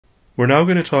We're now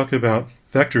going to talk about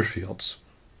vector fields.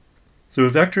 So a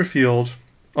vector field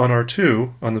on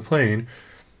R2, on the plane,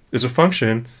 is a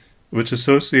function which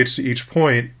associates to each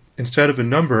point, instead of a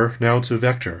number, now it's a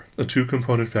vector, a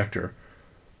two-component vector.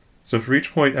 So for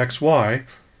each point xy,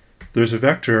 there's a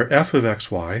vector f of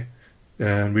xy,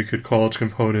 and we could call its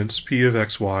components p of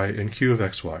xy and q of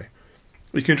xy.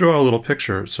 We can draw a little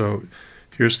picture. So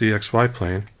here's the xy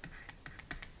plane.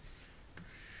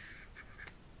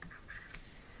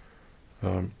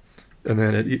 And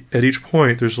then at each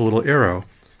point, there's a little arrow.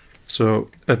 So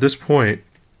at this point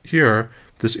here,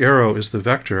 this arrow is the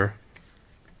vector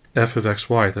f of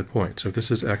xy at that point. So if this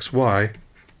is xy,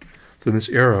 then this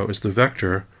arrow is the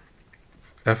vector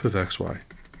f of xy.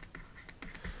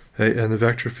 Okay, and the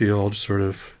vector field sort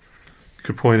of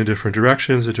could point in different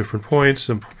directions at different points.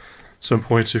 Some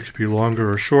points it could be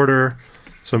longer or shorter.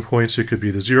 Some points it could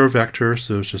be the zero vector,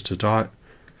 so it's just a dot.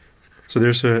 So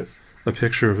there's a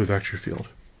picture of a vector field.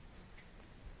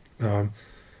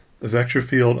 A vector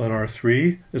field on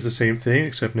R3 is the same thing,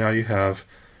 except now you have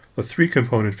a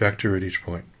three-component vector at each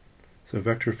point. So a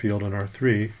vector field on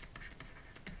R3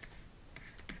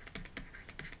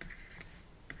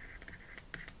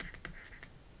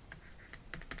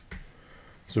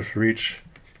 so for each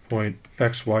point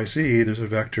xyz, there's a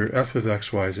vector f of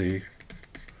xyz,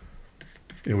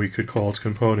 and we could call its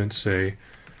components, say,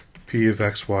 p of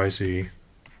xyz,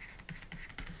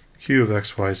 q of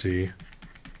xyz,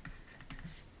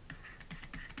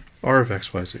 r of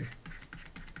xyz.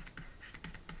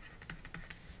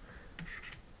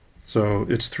 So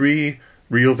it's three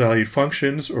real-valued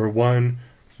functions or one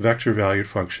vector-valued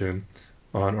function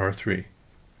on R3.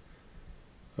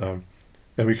 And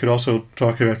we could also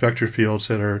talk about vector fields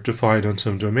that are defined on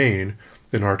some domain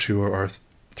in R2 or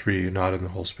R3, not in the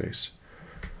whole space.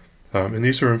 And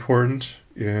these are important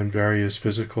in various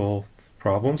physical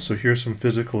problems. So here's some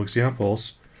physical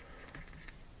examples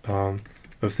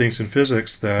of things in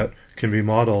physics that can be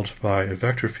modeled by a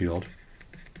vector field.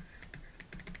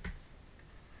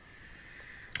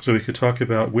 So we could talk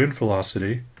about wind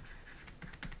velocity.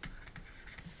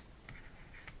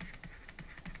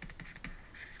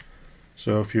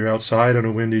 So if you're outside on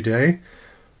a windy day,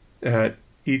 at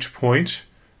each point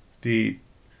the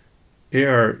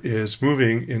air is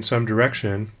moving in some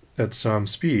direction at some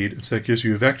speed, so that gives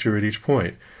you a vector at each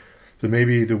point. So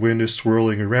maybe the wind is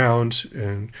swirling around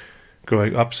and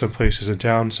going up some places and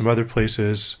down some other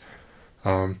places.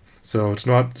 So it's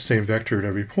not the same vector at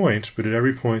every point, but at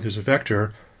every point there's a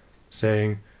vector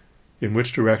saying in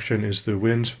which direction is the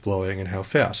wind blowing and how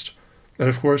fast. And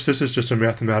of course this is just a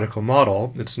mathematical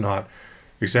model. It's not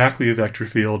exactly a vector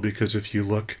field, because if you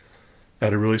look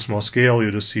at a really small scale,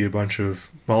 you'll just see a bunch of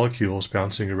molecules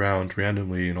bouncing around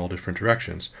randomly in all different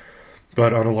directions.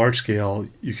 But on a large scale,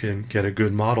 you can get a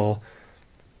good model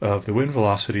of the wind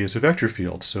velocity as a vector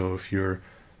field. So if you're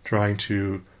trying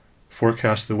to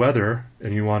forecast the weather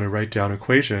and you want to write down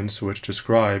equations which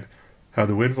describe how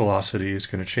the wind velocity is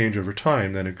going to change over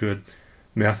time, then a good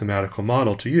mathematical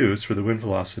model to use for the wind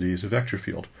velocity is a vector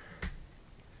field.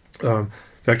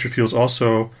 Vector fields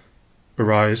also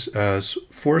arise as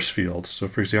force fields. So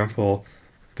for example,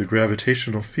 the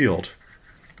gravitational field.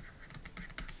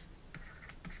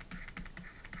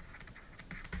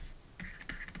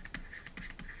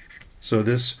 So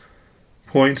this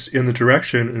points in the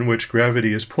direction in which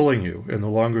gravity is pulling you, and the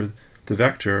longer the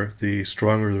vector, the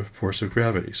stronger the force of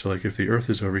gravity. So like if the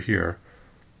Earth is over here,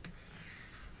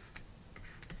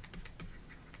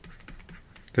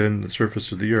 then the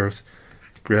surface of the Earth,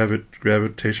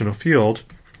 gravitational field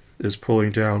is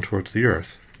pulling down towards the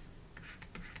Earth.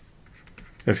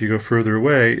 If you go further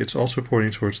away, it's also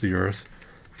pointing towards the Earth,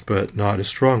 but not as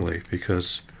strongly,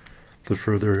 because the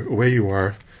further away you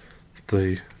are,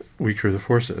 the weaker the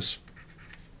force is.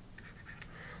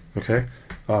 Okay?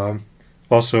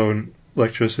 Also in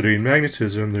electricity and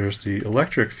magnetism, there's the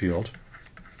electric field,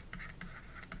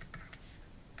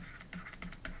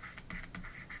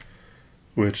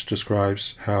 which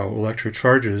describes how electric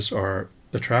charges are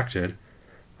attracted,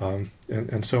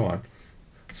 and so on.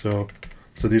 So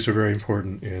these are very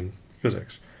important in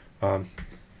physics.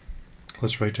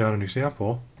 Let's write down an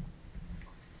example.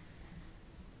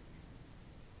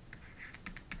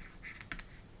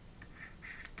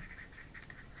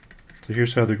 So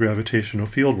here's how the gravitational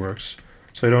field works.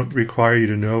 So I don't require you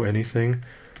to know anything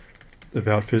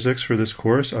about physics for this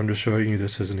course. I'm just showing you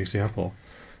this as an example.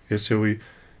 Okay, so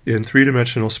in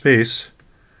three-dimensional space,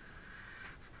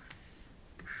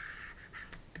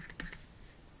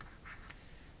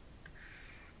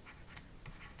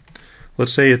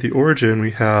 let's say at the origin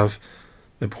we have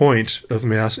a point of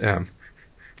mass m.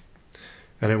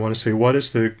 And I want to say, what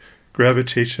is the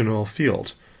gravitational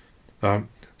field.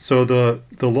 So the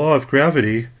law of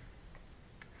gravity,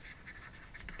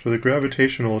 so the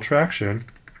gravitational attraction,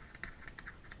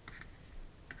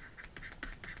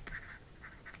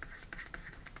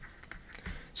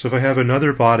 so if I have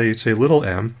another body, say little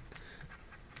m,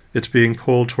 it's being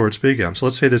pulled towards big M. So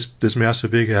let's say this mass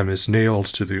of big M is nailed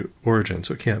to the origin,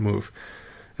 so it can't move.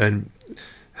 And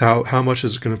how much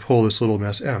is it going to pull this little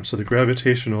mass M? So the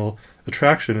gravitational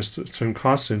attraction is some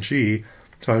constant g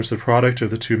times the product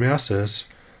of the two masses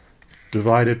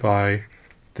divided by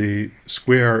the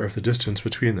square of the distance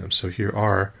between them. So here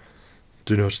r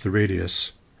denotes the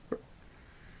radius.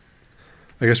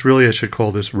 I guess really I should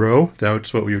call this rho.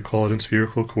 That's what we would call it in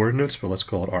spherical coordinates, but let's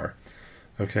call it r.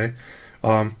 Okay?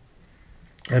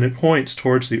 And it points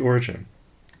towards the origin.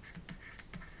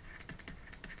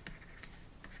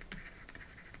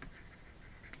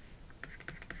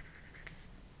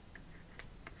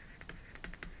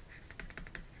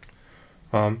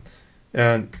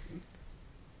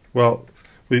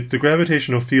 The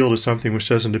gravitational field is something which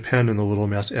doesn't depend on the little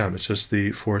mass m. It's just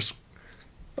the force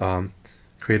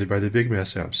created by the big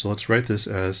mass m. So let's write this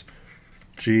as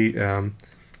gm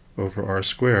over r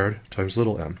squared times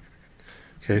little m.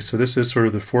 Okay, so this is sort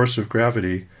of the force of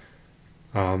gravity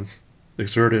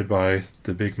exerted by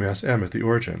the big mass m at the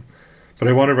origin. But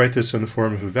I want to write this in the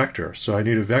form of a vector, so I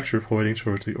need a vector pointing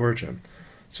towards the origin.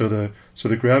 So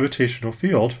the gravitational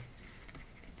field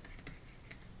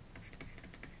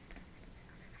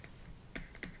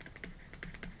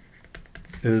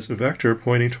is a vector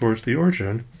pointing towards the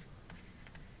origin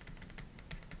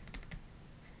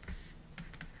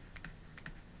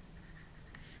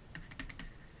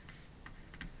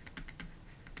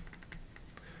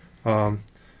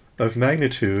of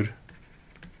magnitude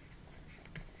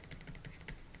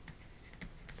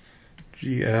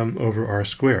gm over r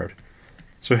squared.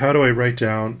 So how do I write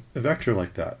down a vector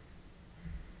like that?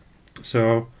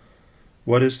 So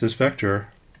what is this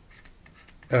vector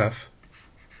f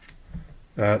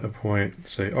at a point,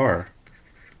 say r,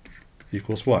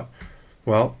 equals what?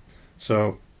 Well,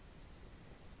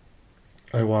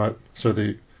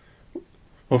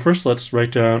 first let's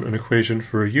write down an equation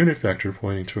for a unit vector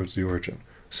pointing towards the origin.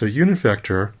 So unit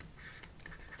vector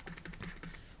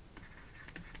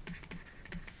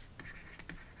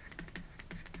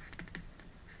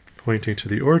pointing to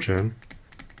the origin,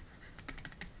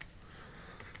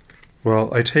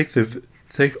 well, I take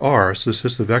r, so this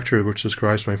is the vector which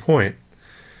describes my point,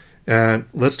 and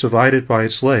let's divide it by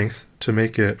its length to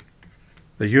make it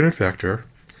a unit vector.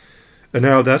 And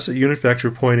now that's a unit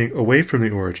vector pointing away from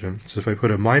the origin. So if I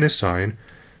put a minus sign,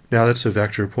 now that's a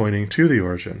vector pointing to the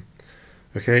origin.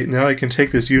 Okay, now I can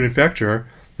take this unit vector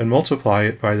and multiply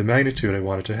it by the magnitude I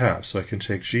want it to have. So I can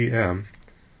take gm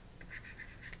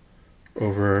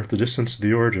over the distance to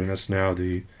the origin, that's now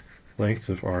the length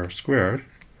of r squared.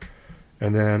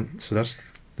 And then, so that's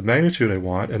the magnitude I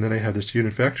want, and then I have this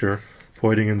unit vector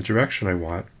pointing in the direction I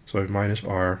want. So I have minus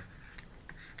r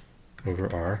over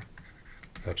r,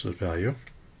 absolute value.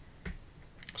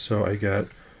 So I get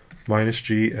minus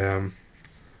gm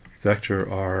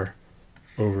vector r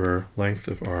over length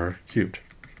of r cubed.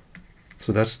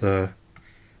 So that's the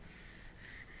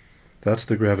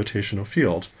gravitational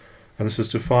field, and this is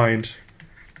defined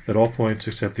at all points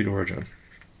except the origin.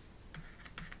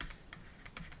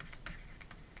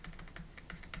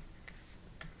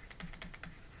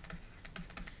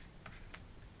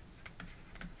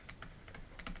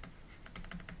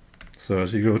 So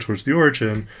as you go towards the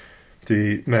origin,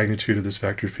 the magnitude of this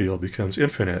vector field becomes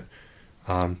infinite.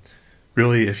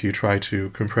 Really, if you try to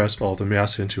compress all the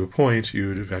mass into a point, you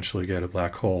would eventually get a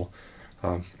black hole.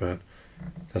 But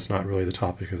that's not really the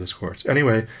topic of this course.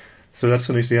 Anyway, so that's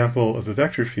an example of a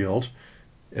vector field,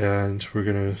 and we're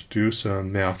going to do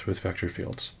some math with vector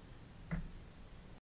fields.